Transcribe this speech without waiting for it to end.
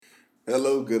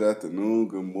Hello, good afternoon,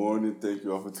 good morning. Thank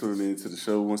you all for tuning in to the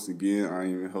show once again. I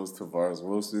am your host, Tavares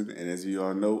Wilson, and as you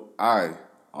all know, I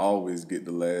always get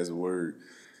the last word.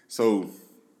 So,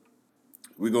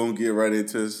 we're going to get right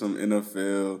into some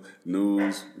NFL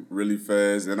news really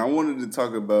fast. And I wanted to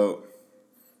talk about,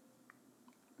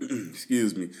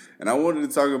 excuse me, and I wanted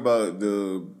to talk about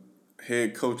the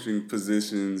head coaching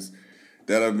positions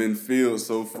that have been filled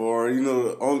so far.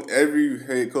 Every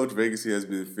head coach vacancy has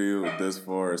been filled thus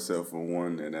far, except for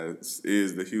one, and that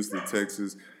is the Houston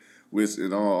Texans, which,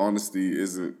 in all honesty,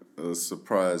 isn't a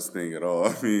surprise thing at all.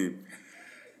 I mean,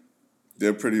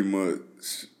 they're pretty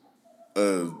much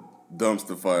a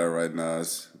dumpster fire right now.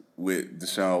 With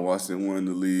Deshaun Watson wanting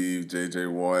to leave, J.J.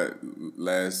 Watt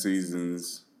last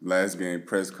season's last game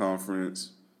press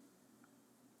conference,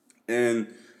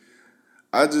 and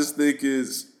I just think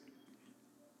it's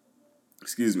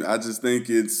excuse me, I just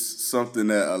think it's something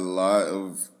that a lot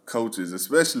of coaches,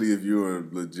 especially if you're a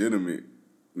legitimate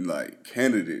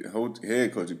candidate,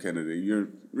 head coaching candidate, you're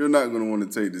not going to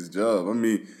want to take this job. I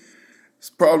mean, it's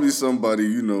probably somebody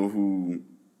who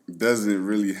doesn't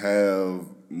really have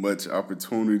much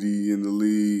opportunity in the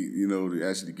league, to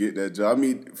actually get that job. I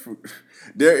mean,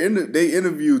 they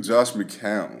interviewed Josh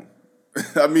McCown.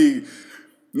 I mean,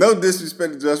 no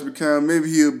disrespect to Josh McCown. Maybe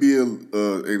he'll be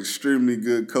an extremely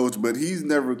good coach, but he's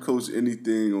never coached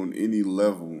anything on any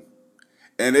level.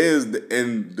 And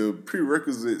the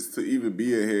prerequisites to even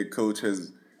be a head coach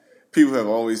has people have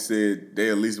always said they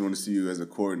at least want to see you as a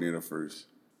coordinator first.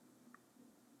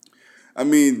 I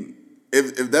mean,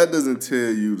 if that doesn't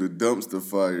tell you the dumpster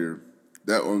fire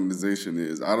that organization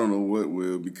is, I don't know what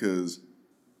will, because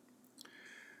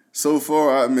so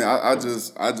far, I mean, I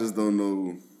just don't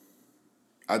know.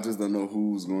 I just don't know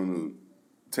who's going to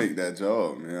take that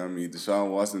job, man. I mean,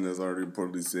 Deshaun Watson has already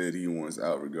reportedly said he wants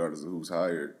out regardless of who's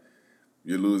hired.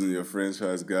 You're losing your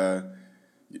franchise guy.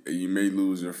 You may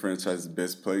lose your franchise's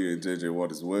best player in J.J.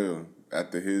 Watt as well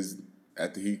after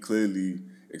he clearly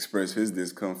expressed his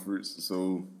discomforts.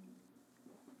 So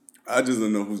I just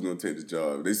don't know who's going to take the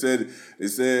job. They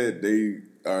said they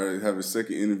are having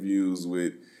second interviews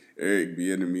with Eric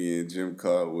Bieniemy and Jim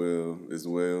Caldwell as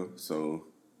well. So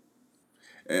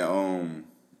and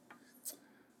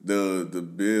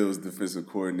the Bills defensive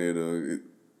coordinator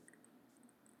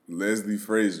Leslie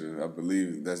Frazier, I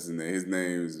believe that's his name. His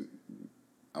name is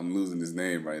I'm losing his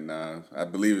name right now. I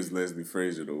believe it's Leslie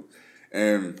Frazier though,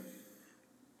 and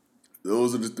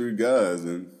those are the three guys.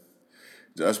 And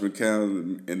Josh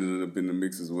McCown ended up in the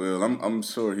mix as well. I'm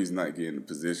sure he's not getting the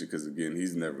position because again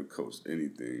he's never coached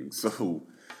anything. So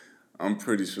I'm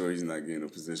pretty sure he's not getting a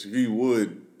position.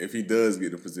 If he does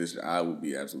get a position, I would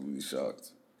be absolutely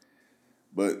shocked.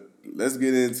 But let's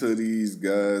get into these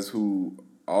guys who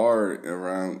are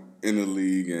around in the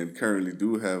league and currently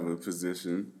do have a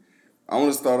position. I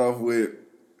want to start off with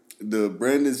the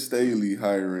Brandon Staley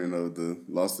hiring of the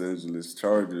Los Angeles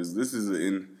Chargers. This is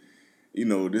an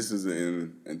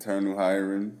internal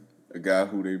hiring, a guy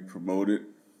who they promoted.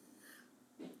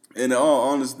 And in all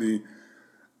honesty,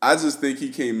 I just think he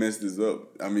can't mess this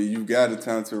up. I mean, you got a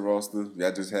talented roster.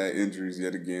 Y'all just had injuries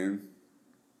yet again.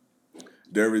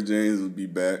 Derrick James will be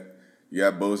back. You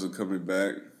got Bosa coming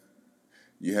back.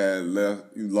 You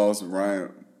lost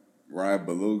Ryan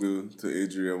Beluga to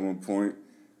injury at one point.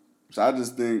 So I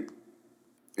just think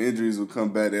injuries will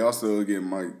come back. They also get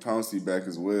Mike Pouncey back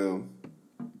as well.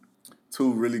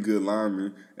 Two really good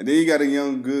linemen. And then you got a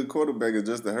young, good quarterback in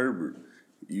Justin Herbert.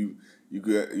 You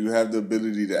have the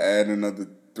ability to add another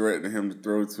threat to him to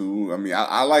throw to. I mean,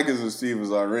 I like his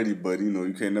receivers already, but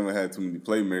you can't never have too many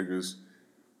playmakers.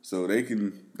 So they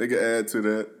can add to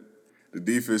that. The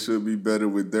defense should be better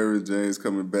with Derrick James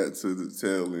coming back to the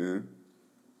tail end.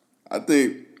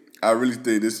 I really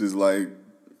think this is like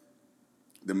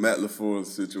the Matt LaFleur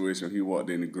situation. He walked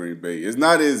into Green Bay. It's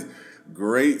not as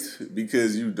great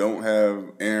because you don't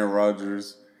have Aaron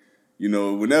Rodgers.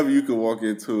 Whenever you can walk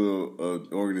into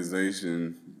an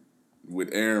organization with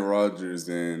Aaron Rodgers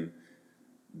and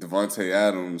Devontae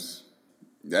Adams,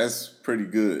 that's pretty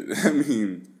good. I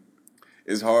mean,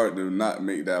 it's hard to not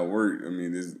make that work. I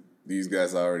mean, these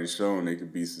guys already shown they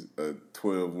could be a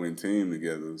 12-win team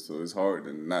together, so it's hard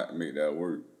to not make that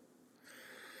work.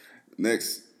 The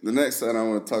next side I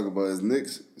want to talk about is Nick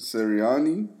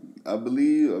Sirianni, I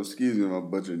believe. Excuse me if I'm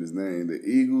butchering his name. The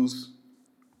Eagles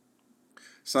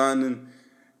signing,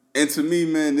 and to me,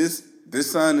 man, this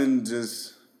signing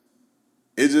just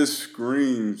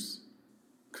screams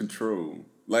control.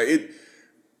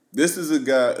 This is a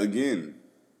guy again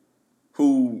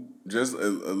who just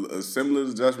a similar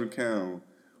to Josh McCown,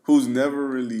 who's never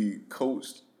really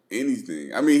coached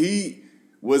anything. I mean, he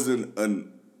was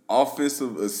an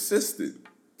offensive assistant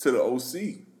to the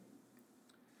OC.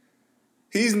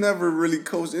 He's never really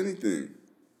coached anything.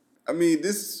 I mean,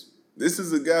 this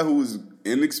is a guy who is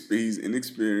he's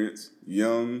inexperienced,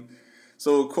 young.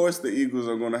 So of course the Eagles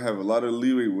are going to have a lot of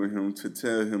leeway with him to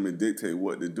tell him and dictate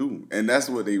what to do, and that's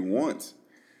what they want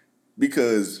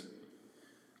because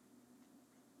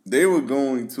they were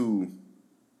going to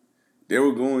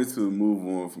move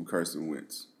on from Carson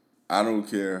Wentz. I don't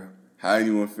care how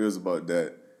anyone feels about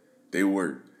that. They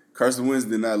were. Carson Wentz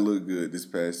did not look good this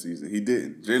past season. He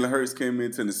didn't. Jalen Hurts came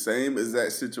into the same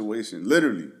exact situation,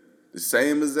 literally the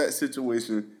same exact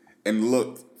situation, and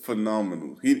looked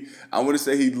phenomenal. I wouldn't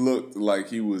say he looked like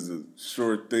he was a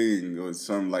sure thing or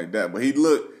something like that, but he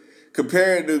looked,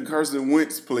 compared to Carson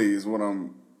Wentz plays, what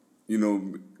I'm,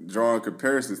 drawing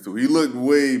comparisons to. He looked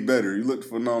way better. He looked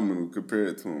phenomenal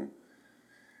compared to him.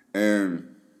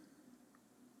 And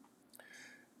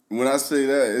when I say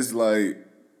that, it's like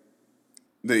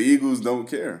the Eagles don't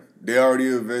care. They already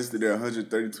invested their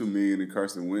 $132 million in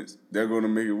Carson Wentz. They're going to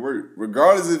make it work.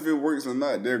 Regardless if it works or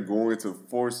not, they're going to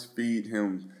force feed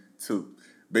him to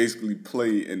basically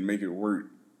play and make it work.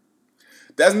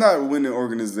 That's not winning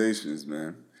organizations,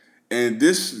 man. And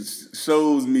this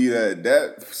shows me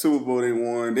that Super Bowl they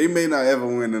won, they may not ever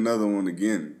win another one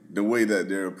again, the way that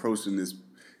they're approaching this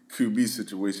QB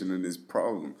situation and this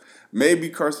problem. Maybe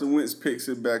Carson Wentz picks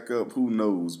it back up, who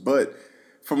knows? But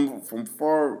from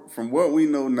what we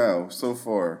know now so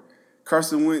far,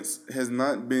 Carson Wentz has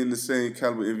not been the same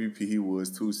caliber MVP he was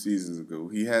 2 seasons ago.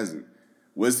 He hasn't.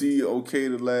 Was he okay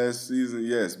the last season?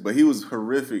 Yes, but he was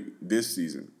horrific this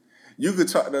season. You could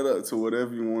chalk that up to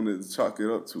whatever you wanted to chalk it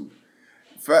up to.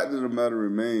 Fact of the matter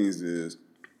remains is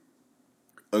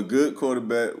a good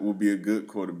quarterback will be a good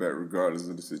quarterback regardless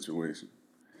of the situation.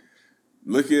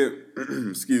 Look at,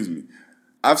 excuse me,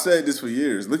 I've said this for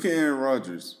years. Look at Aaron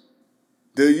Rodgers.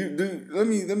 Let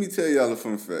me tell y'all a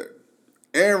fun fact.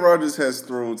 Aaron Rodgers has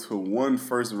thrown to 1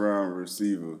 first-round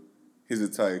receiver his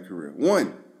entire career.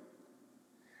 1.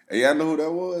 And y'all know who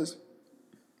that was?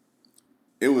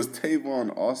 It was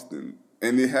Tavon Austin,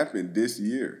 and it happened this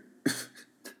year.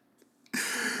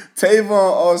 Tavon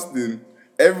Austin,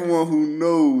 everyone who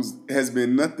knows, has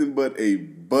been nothing but a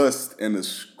bust and a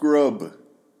scrub.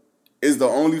 Is the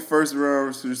only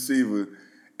first-round receiver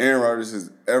Aaron Rodgers has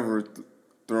ever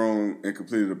thrown and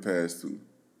completed a pass to.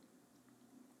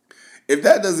 If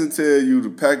that doesn't tell you the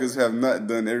Packers have not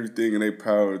done everything in their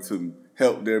power to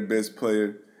help their best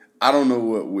player, I don't know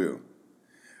what will.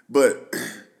 But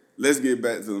let's get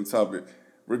back to the topic.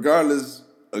 Regardless,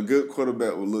 a good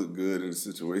quarterback will look good in a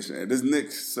situation. And this Nick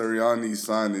Sirianni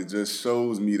signing just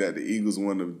shows me that the Eagles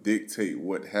want to dictate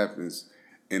what happens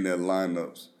in their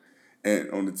lineups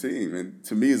and on the team. And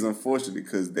to me, it's unfortunate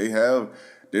because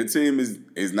their team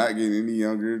is not getting any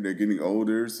younger. They're getting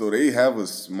older. So they have a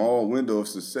small window of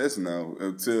success now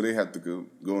until they have to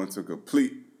go into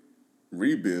complete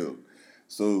rebuild.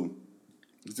 So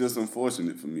it's just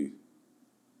unfortunate for me.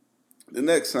 The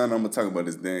next sign I'm going to talk about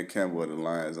is Dan Campbell of the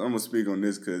Lions. I'm going to speak on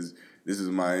this because this is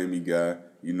a Miami guy.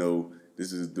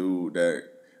 This is a dude that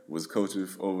was coaching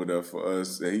over there for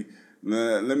us.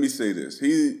 Let me say this.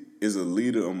 He is a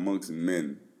leader amongst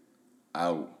men.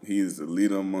 He is a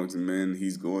leader amongst men.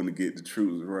 He's going to get the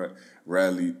troops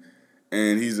rallied.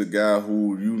 And he's a guy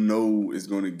who is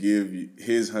going to give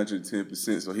his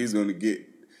 110%. So he's going to get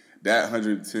that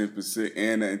 110%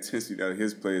 and that intensity out of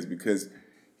his players because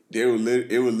it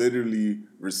will literally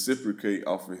reciprocate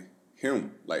off of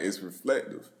him. Like, it's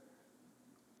reflective.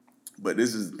 But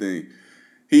this is the thing.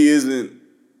 He isn't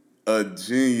a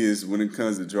genius when it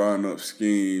comes to drawing up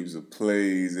schemes or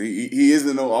plays. He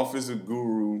isn't no offensive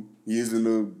guru. He isn't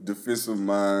no defensive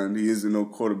mind. He isn't no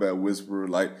quarterback whisperer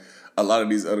like a lot of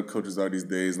these other coaches are these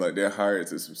days. Like, they're hired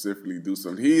to specifically do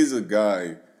something. He is a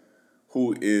guy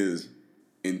who is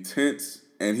intense,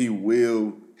 and he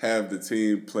will have the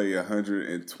team play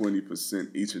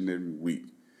 120% each and every week.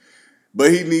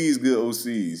 But he needs good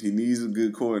OCs. He needs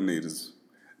good coordinators.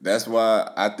 That's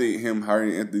why I think him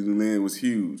hiring Anthony Lynn was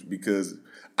huge because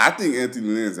I think Anthony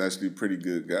Lynn is actually a pretty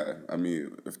good guy. I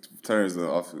mean, in terms of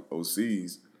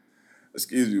OCs.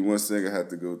 Excuse me 1 second. I have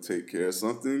to go take care of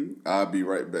something. I'll be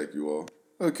right back, you all.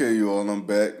 Okay, you all, I'm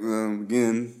back.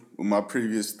 Again, with my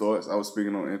previous thoughts, I was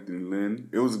speaking on Anthony Lynn.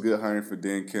 It was a good hiring for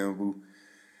Dan Campbell.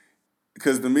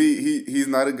 Because to me, he's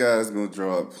not a guy that's going to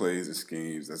draw up plays and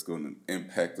schemes that's going to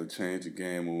impact or change a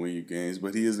game or win your games,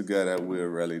 but he is a guy that will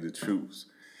rally the troops.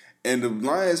 And the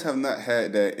Lions have not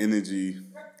had that energy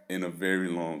in a very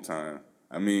long time.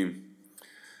 I mean,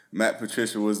 Matt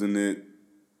Patricia was in it.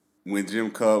 When Jim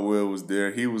Caldwell was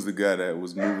there, he was the guy that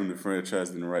was moving the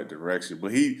franchise in the right direction.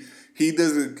 But he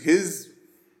doesn't, his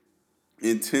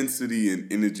intensity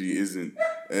and energy isn't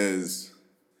as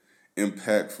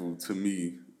impactful to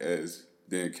me as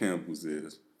Dan Campbell's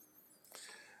is.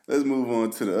 Let's move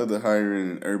on to the other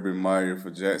hiring, Urban Meyer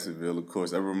for Jacksonville. Of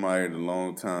course, Urban Meyer, the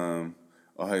longtime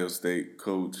Ohio State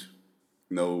coach,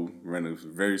 ran a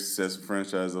very successful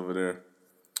franchise over there.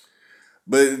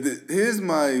 But here's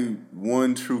my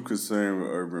one true concern with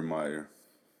Urban Meyer.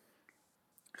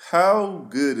 How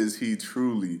good is he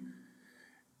truly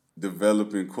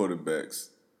developing quarterbacks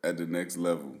at the next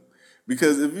level?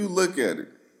 Because if you look at it,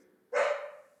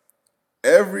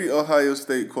 every Ohio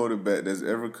State quarterback that's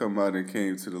ever come out and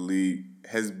came to the league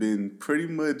has been pretty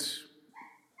much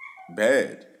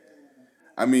bad.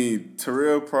 I mean,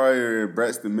 Terrell Pryor and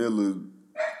Braxton Miller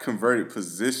converted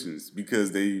positions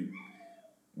because they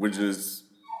were just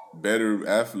better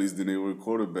athletes than they were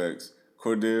quarterbacks.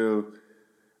 Cordell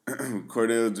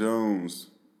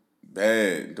Jones,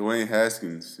 bad. Dwayne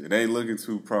Haskins, it ain't looking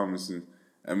too promising.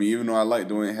 I mean, even though I like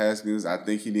Dwayne Haskins, I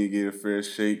think he didn't get a fair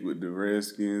shake with the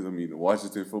Redskins. I mean, the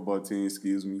Washington football team,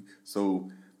 excuse me. So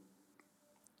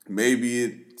maybe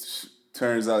it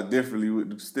turns out differently with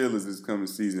the Steelers this coming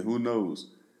season. Who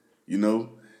knows? You know?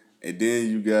 And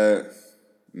then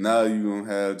now you're going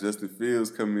to have Justin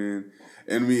Fields come in.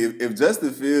 And I mean, if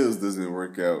Justin Fields doesn't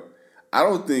work out, I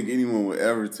don't think anyone would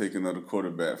ever take another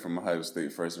quarterback from Ohio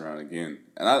State first round again.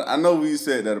 And I know we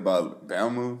said that about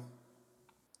Bama,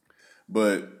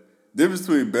 but the difference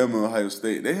between Bama and Ohio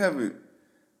State,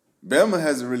 Bama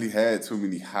hasn't really had too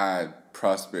many high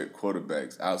prospect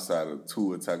quarterbacks outside of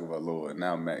Tua Tagovailoa and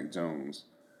now Mac Jones.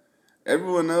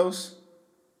 Everyone else,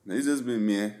 they just been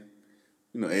meh.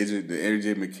 The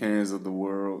AJ McCarrons of the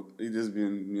world, they just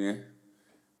been meh.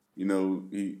 We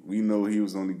know he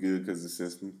was only good because of the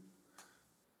system.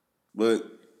 But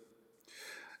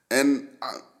and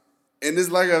it's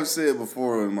like I've said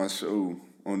before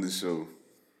on this show.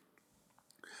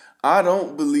 I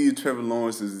don't believe Trevor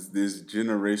Lawrence is this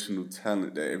generational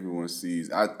talent that everyone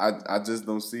sees. I just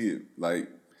don't see it. Like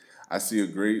I see a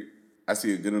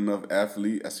good enough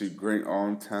athlete. I see great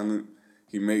arm talent.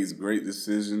 He makes great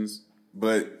decisions.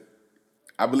 But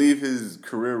I believe his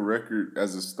career record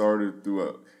as a starter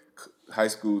throughout high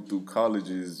school through college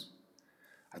is,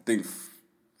 I think,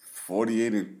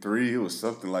 48-3. It was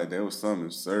something like that. It was something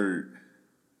absurd.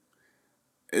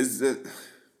 It's that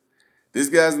this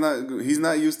guy's he's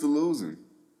not used to losing.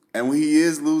 And when he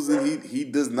is losing, he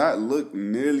does not look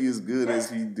nearly as good as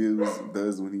he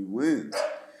does when he wins.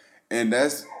 And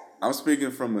I'm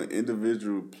speaking from an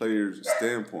individual player's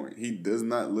standpoint. He does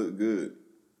not look good.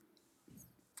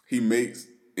 He makes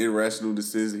irrational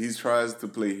decisions. He tries to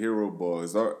play hero ball.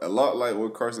 It's a lot like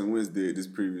what Carson Wentz did this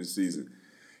previous season.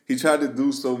 He tried to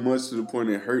do so much to the point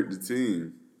it hurt the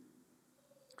team.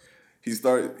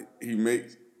 He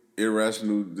makes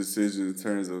irrational decisions in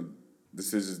terms of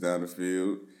decisions down the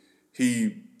field.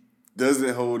 He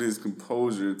doesn't hold his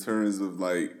composure in terms of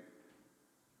like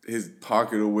his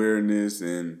pocket awareness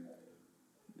and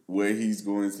where he's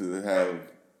going to have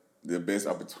the best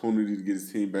opportunity to get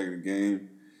his team back in the game.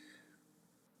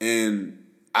 And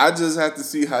I just have to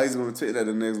see how he's going to take that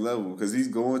to the next level because he's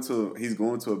going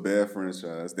to a bad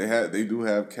franchise. They do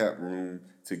have cap room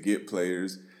to get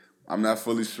players. I'm not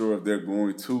fully sure if they're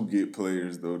going to get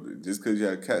players though. Just because you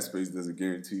have cap space doesn't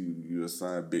guarantee you'll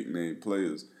sign big name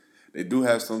players. They do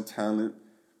have some talent.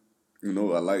 I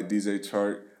like DJ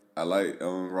Chark. I like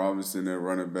Robinson, their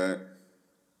running back.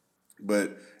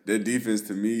 But their defense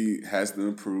to me has to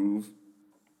improve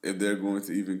if they're going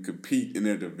to even compete in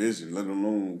their division, let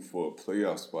alone for a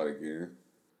playoff spot again.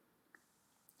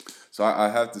 So I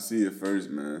have to see it first,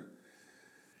 man.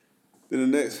 Then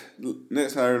the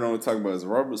next hiring I want to talk about is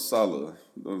Robert Saleh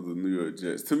of the New York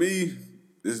Jets. To me,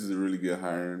 this is a really good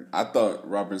hiring. I thought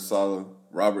Robert Saleh,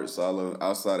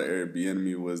 outside of Eric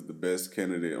Bieniemy, was the best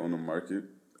candidate on the market.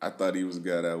 I thought he was a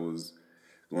guy that was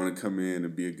going to come in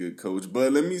and be a good coach.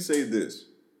 But let me say this.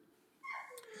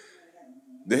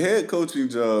 The head coaching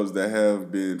jobs that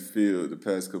have been filled the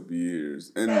past couple of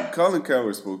years, and Colin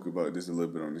Cowherd spoke about this a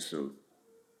little bit on the show,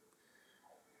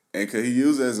 and he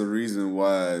used it as a reason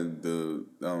why the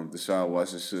Deshaun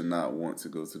Watson should not want to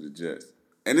go to the Jets.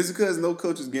 And it's because no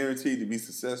coach is guaranteed to be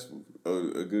successful,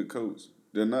 a good coach.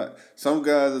 They're not. Some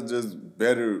guys are just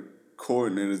better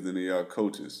coordinators than they are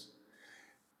coaches.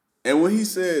 And when he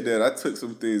said that, I took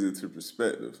some things into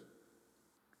perspective.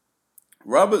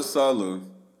 Robert Saleh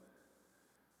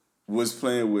was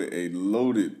playing with a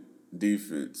loaded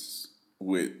defense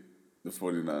with the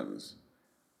 49ers.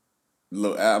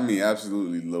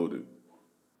 Absolutely loaded.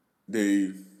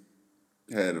 They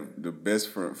had the best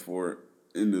front four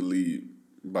in the league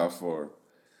by far.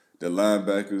 The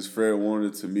linebackers, Fred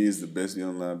Warner to me is the best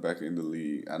young linebacker in the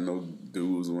league. I know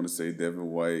dudes want to say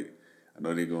Devin White. I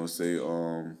know they're gonna say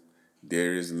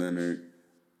Darius Leonard.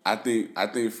 I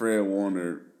think Fred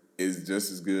Warner is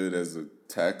just as good as a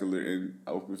tackler in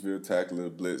open field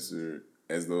tackler, blitzer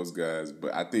as those guys,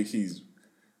 but I think he's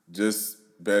just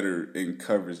better in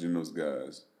coverage than those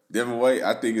guys. Devin White,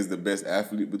 I think, is the best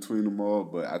athlete between them all,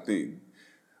 but I think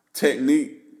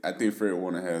technique, I think Fred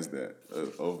Warner has that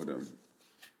over them.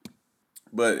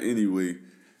 But anyway,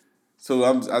 so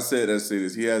I said that to say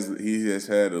this. He has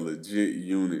had a legit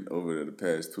unit over the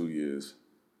past 2 years,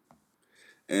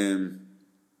 and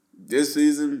this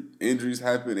season injuries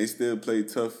happen. They still play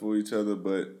tough for each other,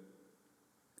 but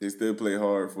they still play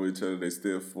hard for each other. They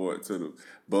still fought to the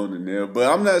bone and nail.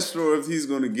 But I'm not sure if he's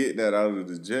going to get that out of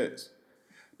the Jets.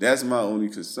 That's my only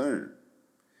concern.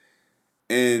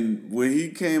 And when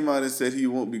he came out and said he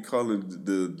won't be calling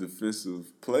the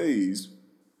defensive plays,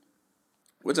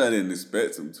 which I didn't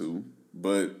expect him to,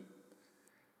 but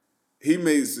he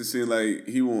makes it seem like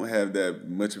he won't have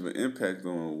that much of an impact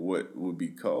on what will be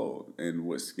called and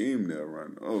what scheme they'll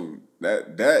run. Oh,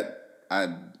 that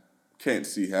I can't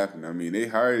see happening. I mean, they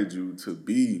hired you to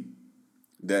be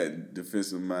that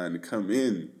defensive mind, to come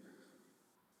in,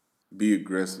 be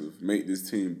aggressive, make this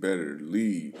team better,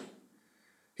 lead.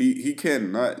 He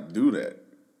cannot do that.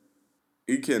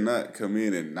 He cannot come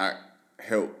in and not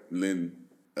lend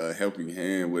a helping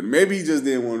hand with. Maybe he just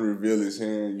didn't want to reveal his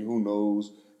hand. Who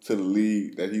knows, to the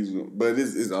league that he's. But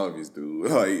it's obvious,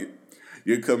 dude. Like,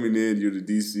 you're coming in. You're the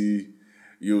DC.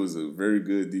 You was a very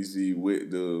good DC with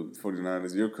the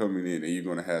 49ers. You're coming in and you're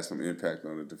going to have some impact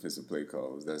on the defensive play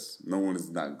calls. No one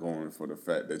is not going for the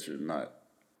fact that you're not.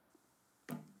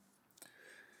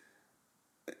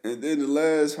 And then the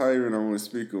last hiring I want to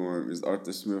speak on is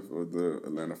Arthur Smith of the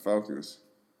Atlanta Falcons.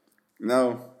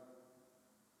 Now,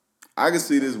 I can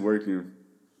see this working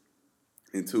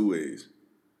in two ways.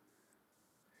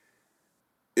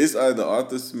 It's either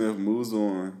Arthur Smith moves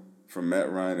on from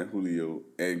Matt Ryan and Julio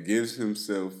and gives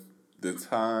himself the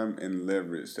time and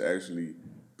leverage to actually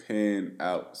pan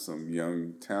out some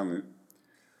young talent,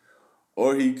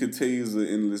 or he continues the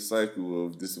endless cycle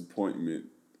of disappointment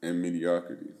and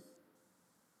mediocrity.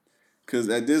 Because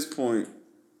at this point,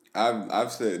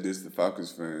 I've said this to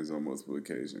Falcons fans on multiple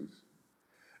occasions.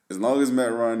 As long as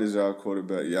Matt Ryan is y'all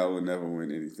quarterback, y'all will never win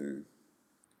anything.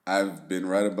 I've been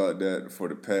right about that for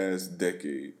the past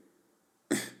decade.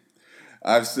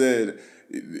 I've said,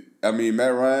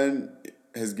 Matt Ryan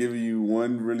has given you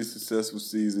one really successful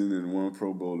season and one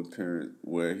Pro Bowl appearance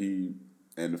where he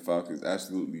and the Falcons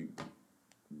absolutely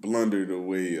blundered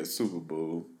away a Super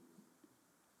Bowl.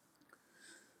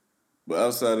 But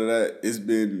outside of that, it's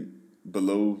been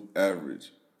below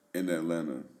average in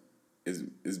Atlanta.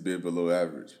 It's been below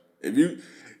average. If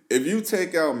you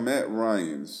take out Matt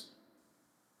Ryan's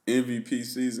MVP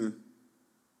season,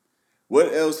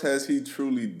 what else has he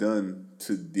truly done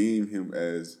to deem him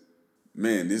as,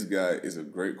 man, this guy is a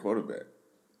great quarterback?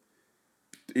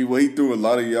 He threw a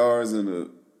lot of yards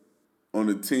on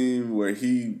a team where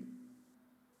he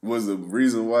was the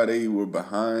reason why they were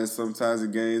behind sometimes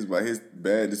in games by his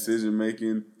bad decision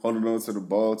making, holding on to the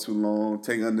ball too long,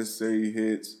 taking unnecessary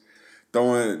hits,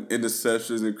 throwing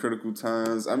interceptions in critical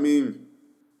times. I mean,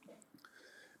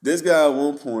 this guy at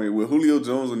one point with Julio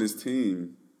Jones on his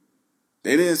team,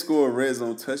 they didn't score a red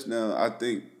zone touchdown. I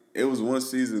think it was one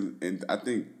season and I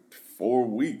think 4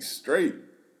 weeks straight.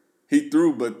 He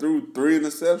threw 3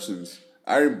 interceptions.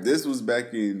 This was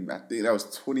back in, I think that was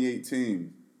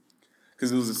 2018.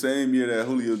 Because it was the same year that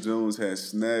Julio Jones had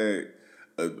snagged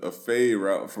a fade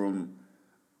route from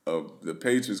the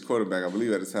Patriots quarterback. I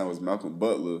believe at the time was Malcolm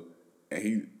Butler. And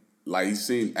he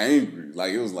seemed angry.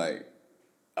 Like, it was like,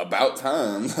 about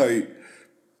time. Like,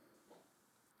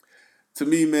 to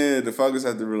me, man, the Falcons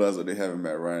have to realize what they have in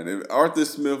Matt Ryan. If Arthur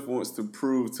Smith wants to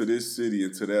prove to this city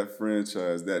and to that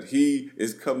franchise that he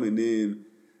is coming in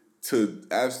to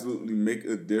absolutely make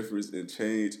a difference and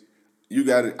change,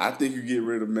 I think you get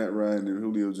rid of Matt Ryan and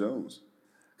Julio Jones.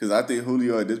 Because I think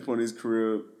Julio, at this point in his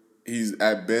career, he's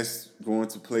at best going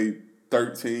to play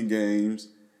 13 games.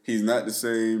 He's not the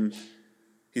same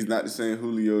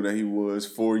Julio that he was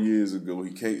 4 years ago.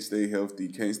 He can't stay healthy.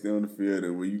 He can't stay on the field.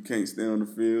 And when you can't stay on the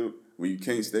field, when you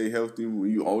can't stay healthy,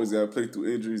 when you always got to play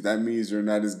through injuries, that means you're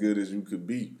not as good as you could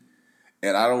be.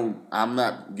 And I'm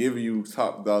not giving you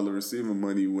top dollar receiver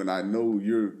money when I know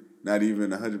you're not even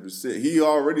 100%. He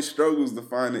already struggles to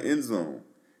find the end zone.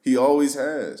 He always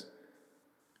has.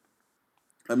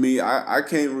 I mean, I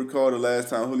can't recall the last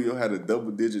time Julio had a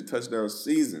double-digit touchdown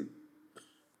season.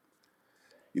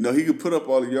 You know, he could put up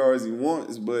all the yards he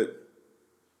wants, but,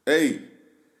 hey,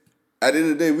 At the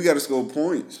end of the day, we got to score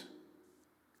points.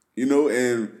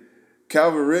 And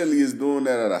Calvin Ridley is doing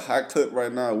that at a high clip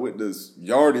right now with this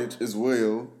yardage as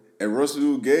well. And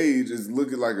Russell Gage is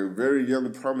looking like a very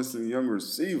young, promising young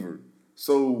receiver.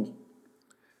 So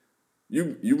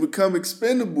you become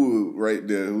expendable right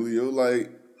there, Julio.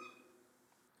 Like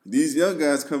these young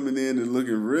guys coming in and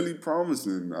looking really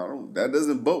promising. That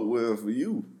doesn't bode well for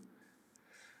you.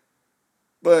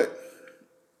 But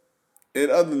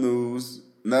in other news,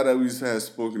 now that we have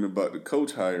spoken about the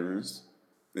coach hirings,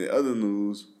 in other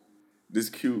news, this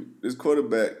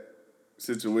quarterback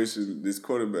situation, this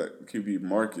quarterback QB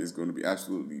market is going to be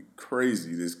absolutely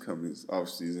crazy this coming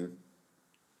offseason.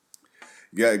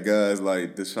 You got guys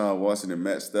like Deshaun Watson and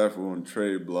Matt Stafford on the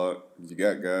trade block. You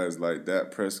got guys like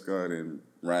Dak Prescott and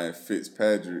Ryan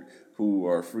Fitzpatrick who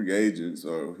are free agents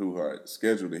or who are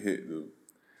scheduled to hit the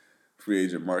free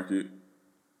agent market.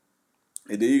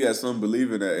 And then you got some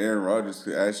believing that Aaron Rodgers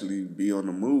could actually be on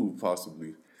the move,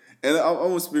 possibly. And I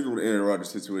want to speak on the Aaron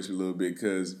Rodgers situation a little bit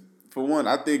because, for one,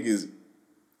 I think it's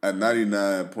a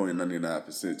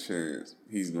 99.99% chance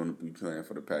he's going to be playing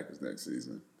for the Packers next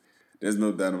season. There's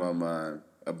no doubt in my mind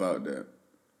about that.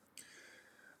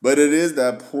 But it is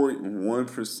that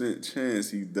 0.1%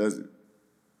 chance he doesn't.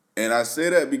 And I say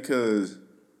that because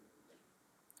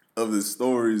of the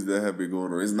stories that have been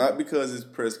going on. It's not because his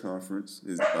press conference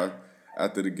is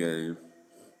after the game.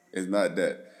 It's not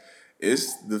that.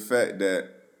 It's the fact that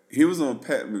he was on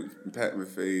Pat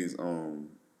McAfee's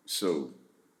show,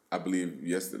 I believe,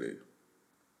 yesterday.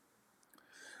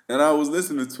 And I was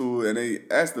listening to it, and they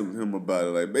asked him about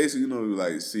it. Like, basically,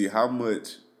 like, see how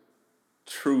much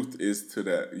truth is to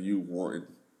that you wanting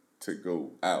to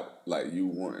go out. Like, you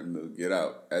wanting to get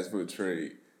out as for a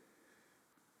trade.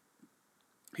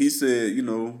 He said,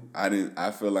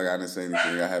 I feel like I didn't say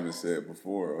anything I haven't said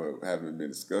before or haven't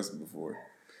been discussed before.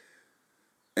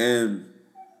 And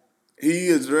he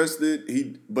addressed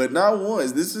it. But not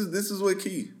once. This is what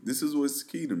key. This is what's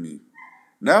key to me.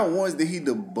 Not once did he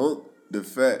debunk the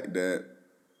fact that,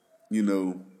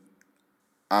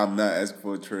 I'm not asking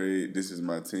for a trade. This is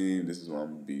my team. This is what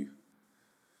I'm gonna be.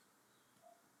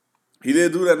 He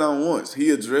didn't do that not once. He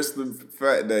addressed the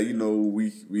fact that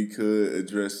we could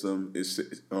address some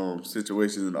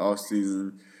situations in the off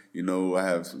season. I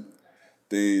have some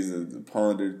things to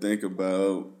ponder, think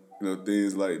about,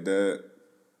 things like that.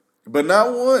 But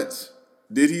not once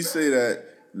did he say that.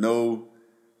 No,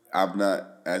 I'm not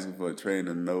asking for a trade,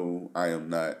 and no, I am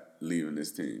not leaving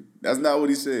this team. That's not what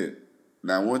he said.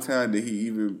 Not one time did he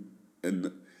even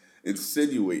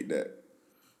insinuate that.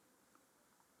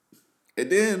 And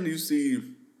then you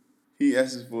see he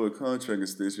asks for a contract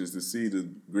extension to see the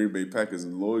Green Bay Packers'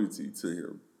 loyalty to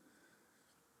him.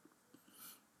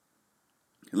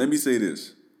 Let me say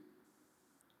this,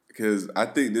 because I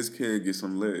think this can get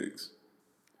some legs.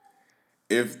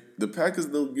 If the Packers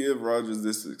don't give Rodgers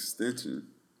this extension,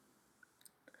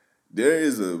 there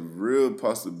is a real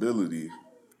possibility,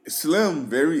 slim,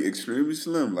 very extremely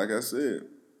slim, like I said,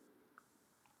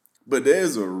 but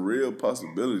there's a real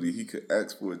possibility he could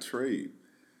ask for a trade.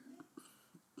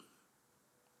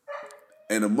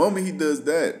 And the moment he does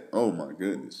that, oh my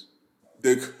goodness,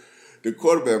 the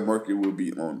quarterback market will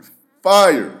be on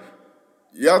fire.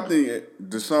 Y'all think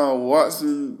Deshaun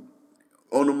Watson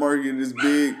on the market is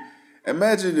big?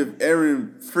 Imagine if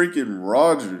Aaron freaking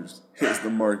Rodgers hits the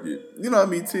market. You know how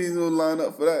many teams will line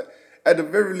up for that? At the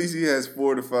very least, he has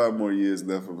 4 to 5 more years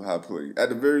left of high play. At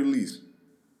the very least.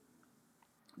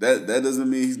 That doesn't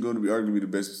mean he's going to be arguably the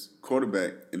best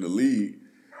quarterback in the league.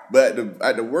 But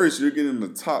at the worst, you're getting the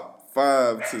top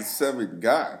 5 to 7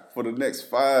 guy for the next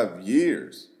 5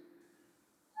 years.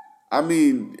 I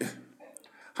mean,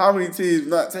 how many teams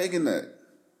not taking that?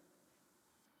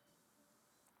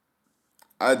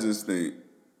 I just think,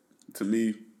 to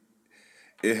me,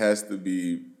 it has to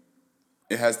be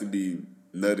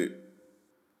nutted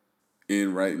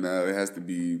in right now. It has to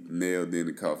be nailed in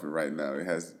the coffin right now.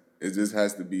 It just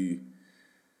has to be.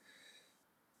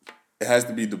 It has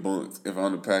to be debunked. If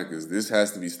I'm the Packers, this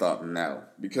has to be stopped now.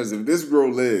 Because if this grow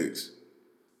legs,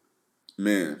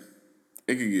 man,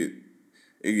 it get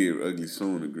ugly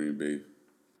soon in Green Bay.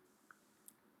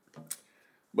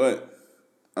 But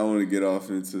I want to get off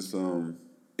into some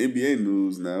NBA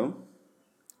news now.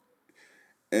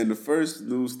 And the first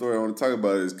news story I want to talk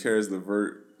about is Karis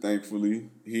LeVert.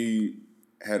 Thankfully, he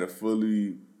had a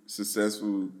fully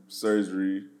successful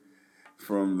surgery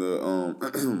from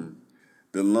the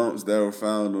the lumps that were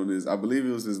found on his, I believe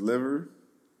it was his liver,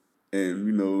 and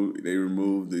they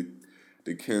removed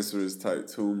the cancerous type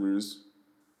tumors,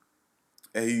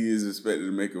 and he is expected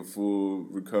to make a full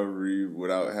recovery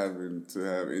without having to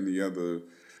have any other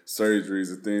surgeries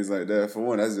and things like that. For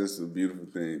one, that's just a beautiful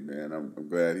thing, man. I'm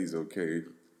glad he's okay.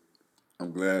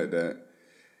 I'm glad that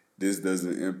this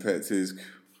doesn't impact his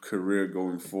career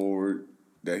going forward.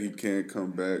 That he can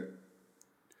come back,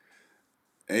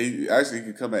 and he actually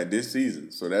can come back this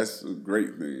season. So that's a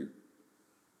great thing.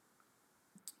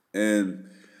 And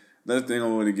another thing I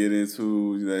want to get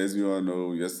into, as you all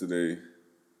know, yesterday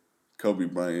Kobe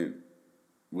Bryant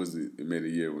it made a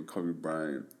year when Kobe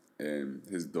Bryant and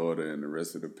his daughter and the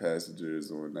rest of the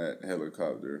passengers on that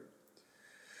helicopter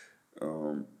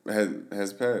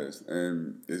has passed,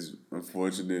 and it's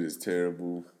unfortunate. It's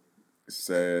terrible. It's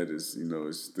sad. It's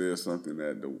still something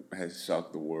that has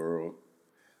shocked the world.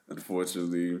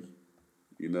 Unfortunately,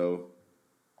 you know,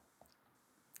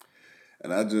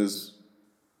 and I just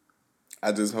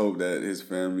hope that his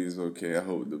family is okay. I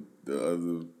hope the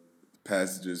other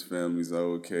passengers' families are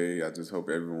okay. I just hope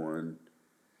everyone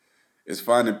is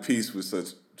finding peace with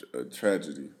such a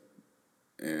tragedy,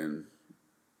 and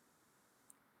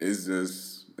it's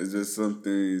just some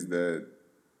things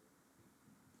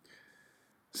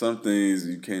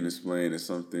you can't explain, and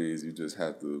some things you just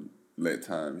have to let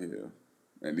time heal,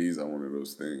 and these are one of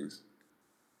those things.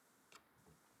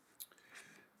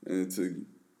 And to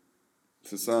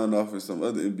sign off with some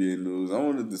other NBA news, I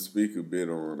wanted to speak a bit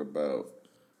on about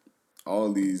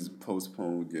all these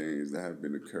postponed games that have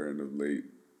been occurring of late.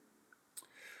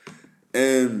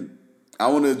 And I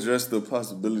want to address the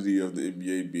possibility of the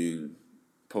NBA being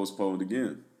postponed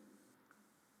again.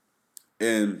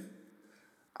 And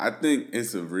I think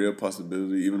it's a real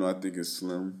possibility, even though I think it's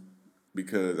slim,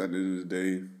 because at the end of the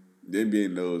day, the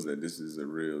NBA knows that this is a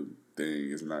real thing.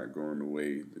 It's not going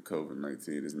away. The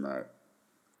COVID-19 is not.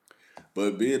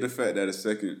 But being the fact that a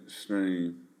second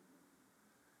strand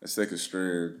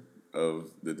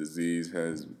of the disease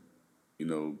has,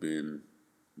 been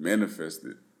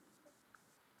manifested,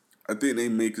 I think they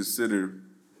may consider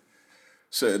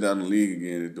shutting down the league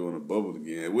again and doing a bubble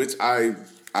again. Which I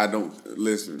don't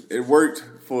listen. It worked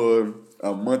for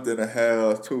a month and a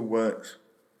half, 2 months,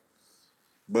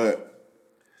 but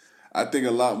I think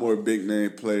a lot more big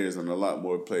name players and a lot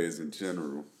more players in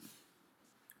general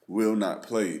will not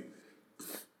play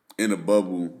in a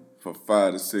bubble for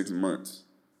 5 to 6 months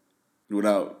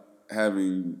without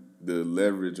having the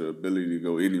leverage or ability to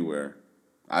go anywhere.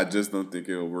 I just don't think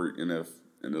it'll work in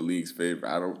the league's favor.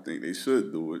 I don't think they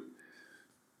should do it.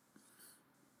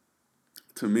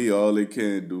 To me, all they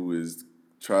can do is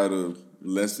try to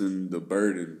lessen the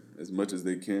burden as much as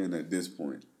they can at this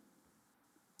point.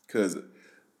 Because,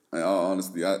 in all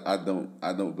honesty, I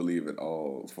don't believe at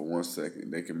all for 1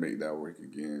 second they can make that work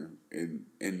again.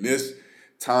 In this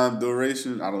time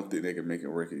duration, I don't think they can make it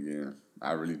work again.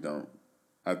 I really don't.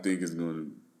 I think it's going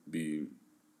to be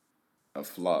a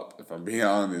flop, if I'm being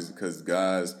honest, because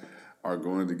guys are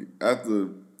going to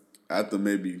after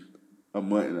maybe a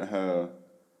month and a half,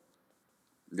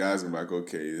 guys are like,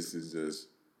 okay, this is just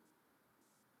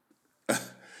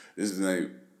this is not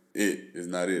it. It's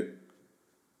not it.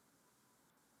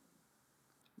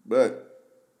 But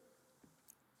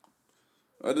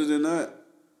other than that,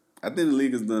 I think the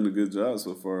league has done a good job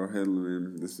so far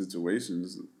handling the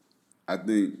situations. I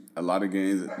think a lot of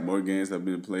more games have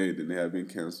been played than they have been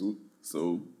canceled.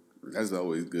 So that's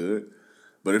always good.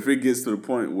 But if it gets to the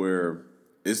point where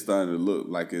it's starting to look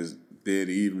like it's dead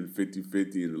even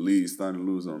 50-50 and the league's starting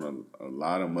to lose on a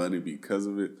lot of money because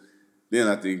of it, then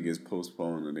I think it gets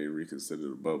postponed and they reconsider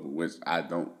the bubble, which I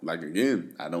don't like.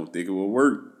 Again, I don't think it will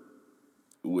work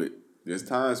with this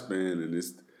time span and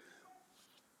this.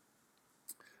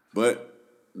 But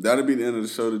that'll be the end of the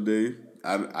show today.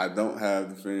 I don't have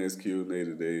the fans Q&A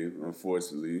today,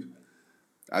 unfortunately.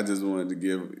 I just wanted to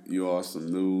give you all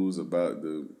some news about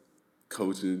the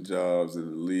coaching jobs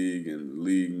in the league and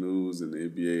league news in the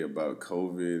NBA about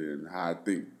COVID and how I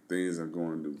think things are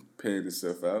going to pan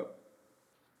itself out.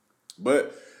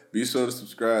 But be sure to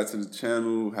subscribe to the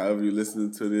channel, however you're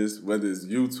listening to this, whether it's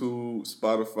YouTube,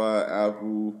 Spotify,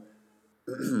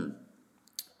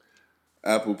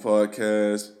 Apple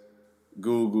Podcasts,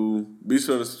 Google. Be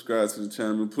sure to subscribe to the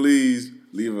channel. Please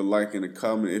leave a like and a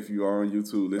comment if you are on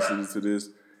YouTube listening to this.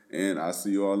 And I'll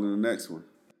see you all in the next one.